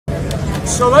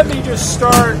So let me just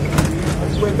start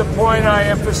with the point I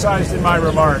emphasized in my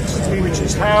remarks, which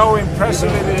is how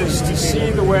impressive it is to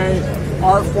see the way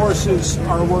our forces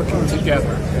are working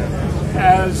together.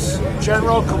 As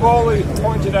General Cavoli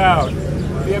pointed out,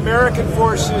 the American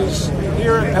forces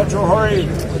here in Petrοχώρι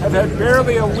have had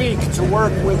barely a week to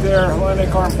work with their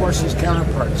Hellenic Armed Forces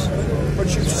counterparts.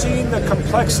 But you've seen the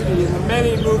complexity and the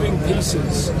many moving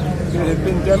pieces that have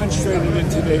been demonstrated in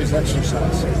today's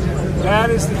exercise.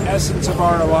 That is the essence of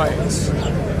our alliance,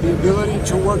 the ability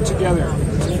to work together,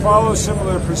 to follow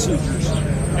similar procedures,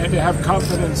 and to have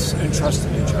confidence and trust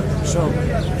in each other. So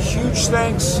huge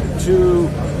thanks to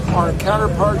our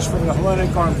counterparts from the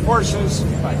Hellenic Armed Forces,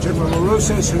 General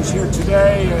Marousis, who's here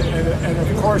today, and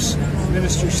of course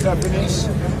Minister Stefanis,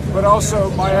 but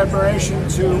also my admiration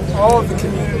to all of the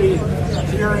community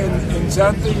here in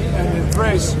Xanthi and in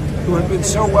Thrace, who have been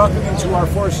so welcoming to our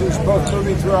forces, both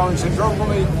moving through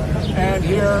Alexandroupoli and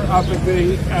here up at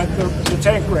the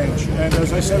tank range. And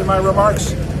as I said in my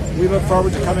remarks, we look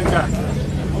forward to coming back.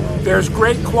 There's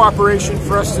great cooperation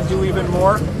for us to do even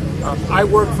more. I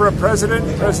work for a President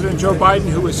Joe Biden,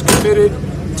 who is committed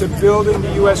to building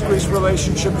the U.S.-Greece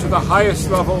relationship to the highest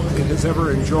level it has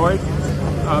ever enjoyed.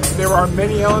 There are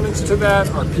many elements to that,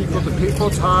 our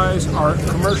people-to-people ties, our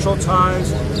commercial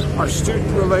ties, our student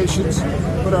relations,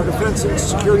 but our defense and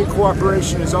security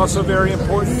cooperation is also very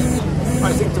important.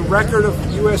 I think the record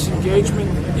of U.S. engagement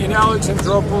in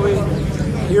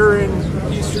Alexandroupoli, here in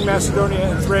Eastern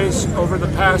Macedonia and Thrace over the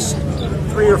past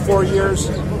 3 or 4 years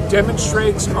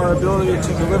demonstrates our ability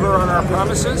to deliver on our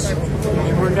promises.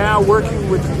 And we're now working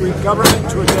with the Greek government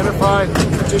to identify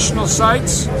additional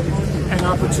sites and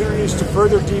opportunities to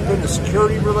further deepen the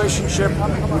security relationship,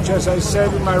 which, as I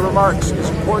said in my remarks, is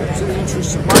important to the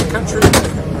interests of my country,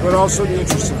 but also the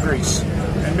interests of Greece,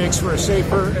 and makes for a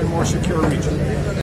safer and more secure region.